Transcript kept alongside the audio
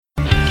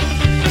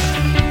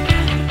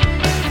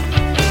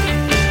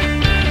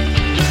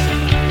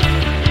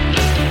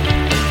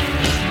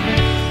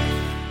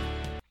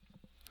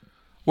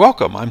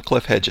Welcome, I'm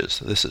Cliff Hedges.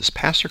 This is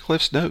Pastor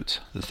Cliff's Notes.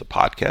 This is the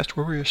podcast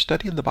where we are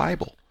studying the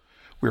Bible.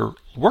 We're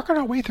working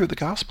our way through the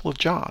Gospel of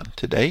John.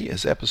 Today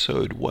is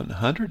episode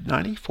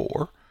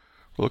 194.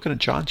 We're looking at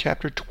John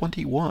chapter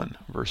 21,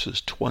 verses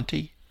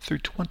 20 through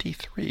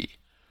 23.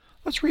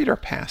 Let's read our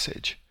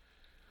passage.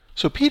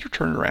 So Peter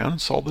turned around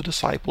and saw the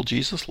disciple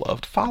Jesus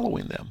loved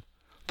following them,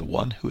 the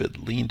one who had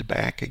leaned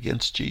back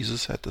against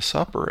Jesus at the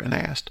supper and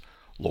asked,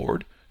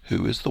 "Lord,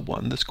 who is the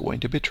one that's going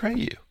to betray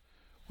you?"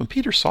 When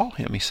Peter saw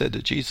him, he said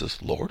to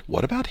Jesus, "Lord,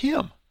 what about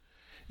him?"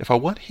 "If I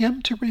want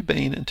him to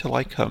remain until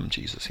I come,"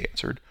 Jesus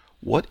answered,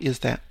 "what is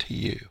that to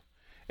you?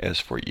 As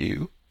for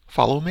you,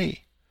 follow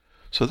me."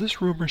 So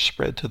this rumor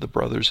spread to the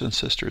brothers and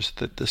sisters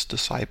that this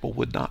disciple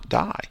would not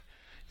die.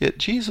 Yet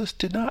Jesus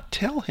did not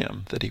tell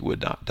him that he would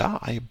not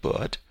die,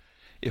 but,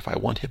 "If I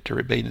want him to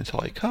remain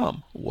until I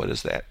come, what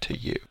is that to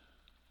you?"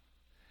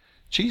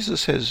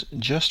 Jesus has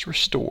just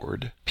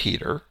restored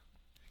Peter,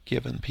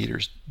 given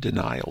Peter's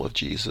denial of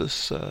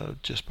Jesus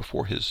just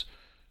before his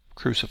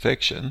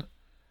crucifixion.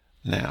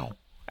 Now,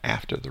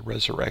 after the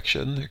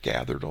resurrection, they're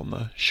gathered on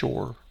the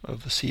shore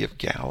of the Sea of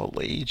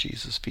Galilee.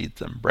 Jesus feeds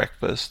them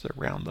breakfast. They're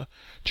around the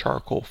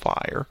charcoal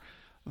fire.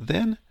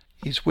 Then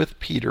he's with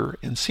Peter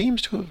and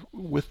seems to have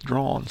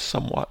withdrawn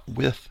somewhat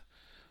with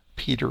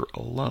Peter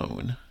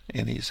alone,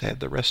 and he's had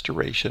the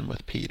restoration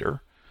with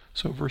Peter.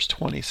 So verse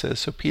 20 says,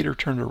 "So Peter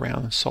turned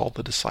around and saw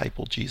the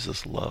disciple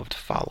Jesus loved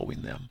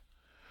following them,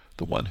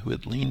 the one who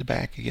had leaned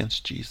back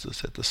against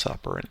Jesus at the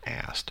supper and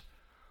asked,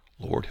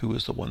 'Lord, who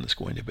is the one that's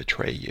going to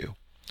betray you?'"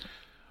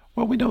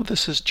 Well, we know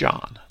this is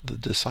John, the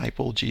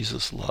disciple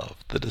Jesus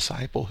loved, the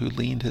disciple who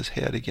leaned his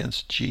head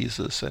against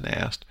Jesus and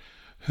asked,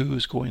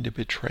 "Who's going to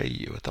betray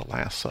you at the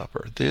Last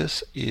Supper?"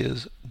 This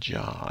is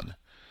John.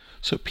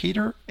 So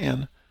Peter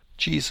and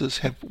Jesus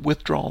have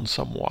withdrawn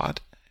somewhat.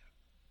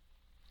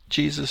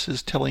 Jesus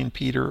is telling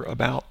Peter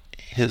about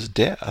his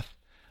death,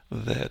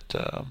 that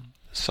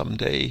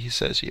someday, he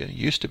says, it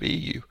used to be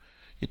you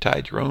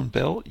tied your own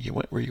belt, you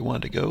went where you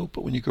wanted to go,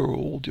 but when you grow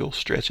old, you'll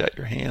stretch out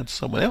your hands.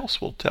 Someone else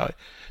will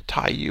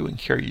tie you and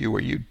carry you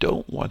where you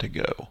don't want to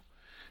go.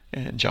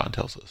 And John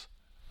tells us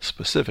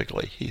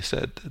specifically, he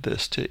said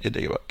this to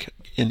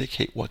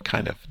indicate what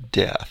kind of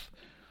death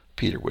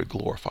Peter would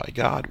glorify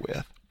God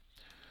with.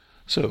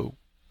 So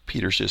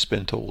Peter's just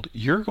been told,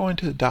 you're going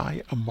to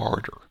die a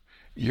martyr.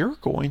 You're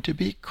going to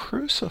be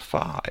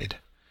crucified.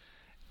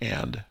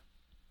 And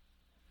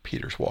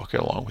Peter's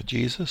walking along with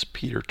Jesus.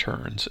 Peter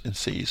turns and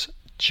sees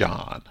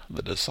John,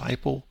 the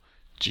disciple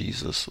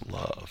Jesus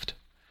loved.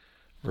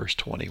 Verse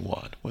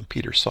 21, when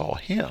Peter saw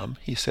him,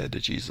 he said to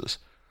Jesus,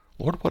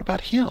 "Lord, what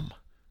about him?"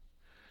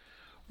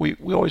 We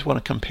always want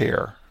to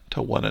compare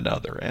to one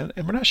another, and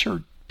we're not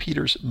sure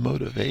Peter's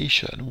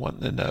motivation,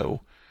 wanting to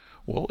know,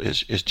 well,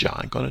 is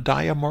John going to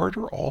die a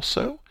martyr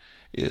also?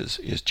 Is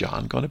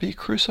John going to be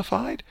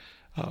crucified?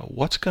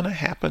 What's going to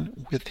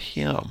happen with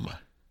him?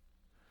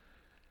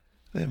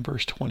 Then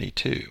verse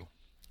 22,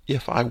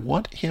 "If I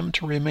want him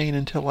to remain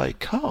until I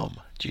come,"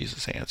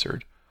 Jesus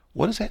answered,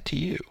 "what is that to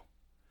you?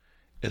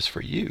 As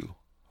for you,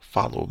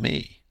 follow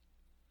me."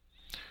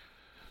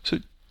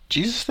 So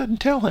Jesus doesn't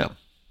tell him.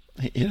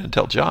 He didn't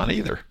tell John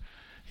either.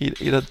 He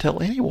doesn't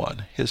tell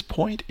anyone. His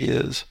point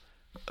is,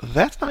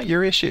 that's not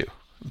your issue.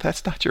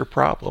 That's not your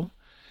problem.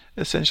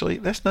 Essentially,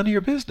 that's none of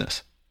your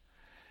business.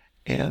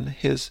 And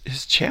his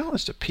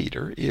challenge to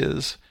Peter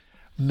is,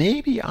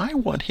 maybe I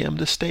want him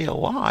to stay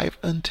alive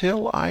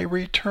until I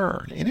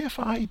return. And if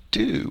I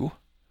do,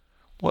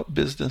 what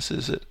business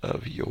is it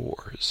of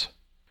yours?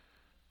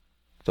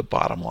 The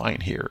bottom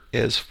line here,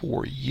 as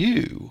for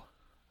you,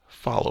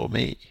 follow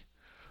me.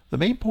 The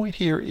main point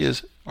here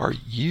is, are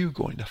you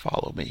going to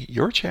follow me?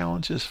 Your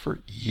challenge is for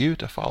you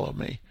to follow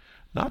me,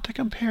 not to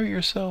compare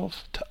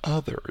yourself to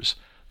others,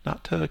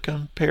 not to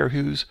compare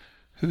who's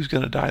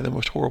going to die the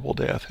most horrible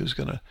death, who's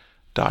going to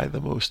die the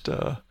most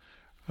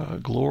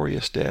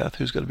glorious death,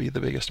 who's going to be the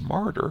biggest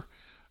martyr,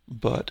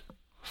 but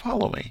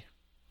follow me.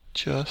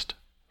 Just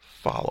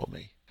follow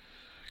me.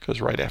 Because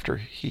right after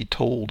he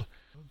told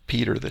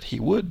Peter that he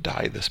would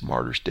die this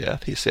martyr's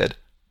death, he said,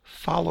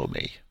 "Follow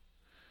me."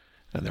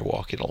 And they're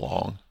walking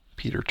along.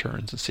 Peter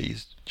turns and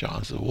sees John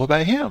and says, "What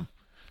about him?"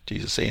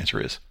 Jesus'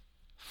 answer is,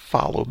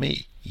 "Follow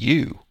me.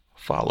 You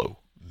follow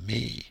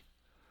me."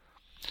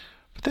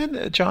 But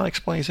then John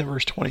explains in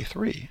verse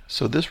 23,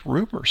 so this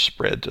rumor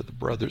spread to the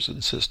brothers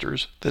and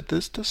sisters that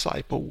this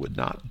disciple would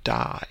not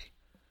die.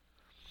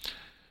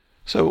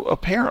 So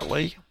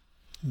apparently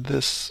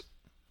this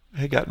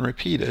had gotten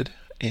repeated,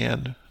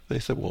 and they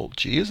said, well,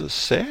 Jesus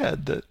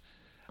said that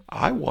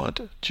I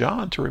want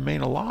John to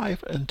remain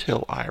alive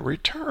until I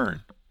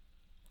return.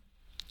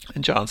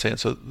 And John saying,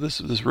 so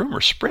this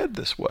rumor spread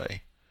this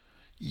way.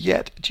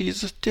 Yet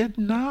Jesus did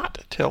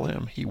not tell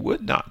him he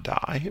would not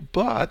die,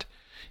 but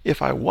if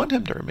I want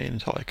him to remain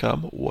until I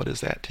come, what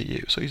is that to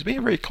you? So he's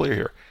being very clear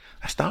here.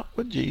 That's not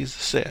what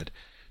Jesus said.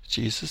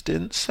 Jesus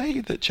didn't say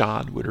that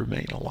John would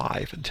remain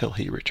alive until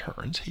he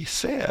returns. He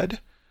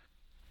said,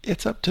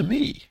 it's up to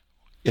me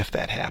if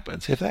that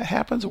happens. If that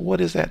happens,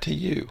 what is that to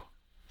you?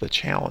 The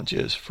challenge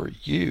is for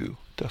you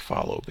to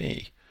follow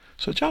me.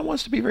 So John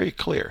wants to be very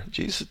clear.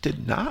 Jesus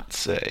did not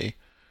say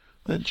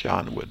that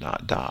John would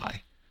not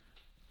die.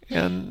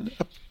 And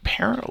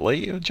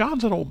apparently,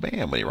 John's an old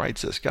man when he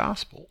writes this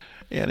gospel.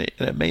 And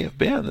it may have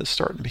been that's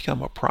starting to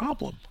become a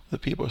problem. The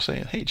people are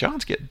saying, hey,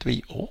 John's getting to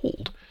be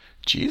old.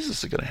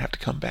 Jesus is going to have to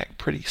come back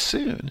pretty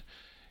soon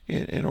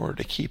in order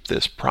to keep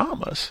this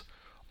promise.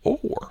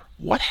 Or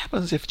what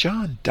happens if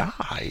John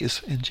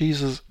dies and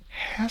Jesus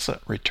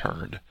hasn't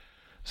returned?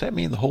 Does that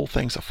mean the whole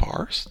thing's a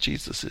farce?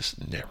 Jesus is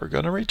never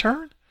going to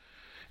return?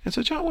 And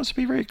so John wants to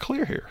be very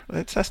clear here.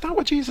 That's not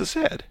what Jesus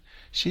said.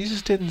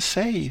 Jesus didn't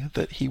say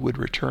that he would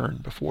return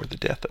before the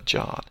death of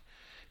John.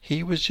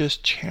 He was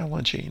just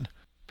challenging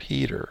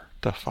Peter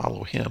to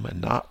follow him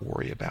and not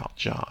worry about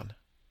John.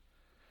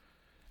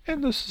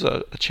 And this is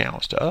a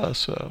challenge to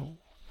us.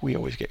 We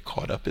always get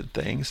caught up in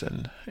things,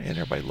 and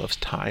everybody loves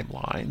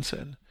timelines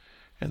and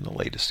the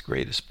latest,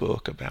 greatest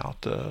book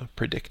about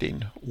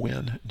predicting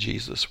when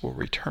Jesus will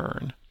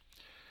return.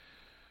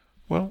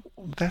 Well,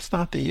 that's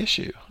not the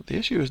issue. The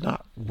issue is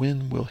not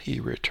when will he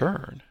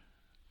return.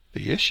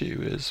 The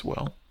issue is,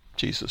 well,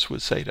 Jesus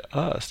would say to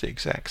us the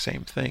exact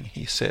same thing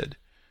he said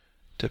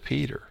to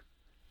Peter.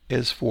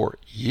 As for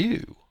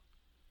you,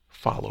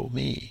 follow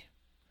me.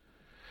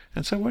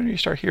 And so when you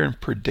start hearing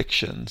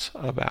predictions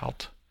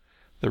about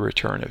the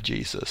return of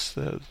Jesus,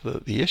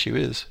 the issue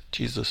is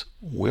Jesus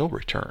will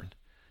return.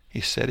 He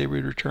said he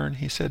would return.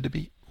 He said to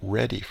be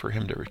ready for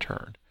him to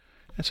return.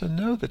 And so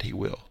know that he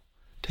will.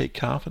 Take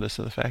confidence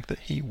in the fact that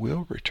he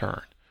will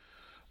return.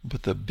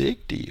 But the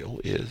big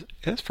deal is,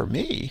 as for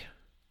me,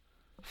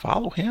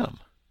 follow him.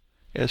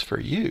 As for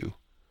you,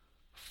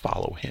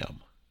 follow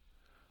him.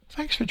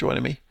 Thanks for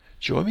joining me.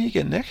 Join me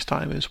again next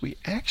time as we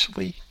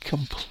actually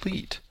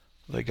complete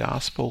the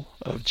Gospel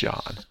of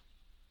John.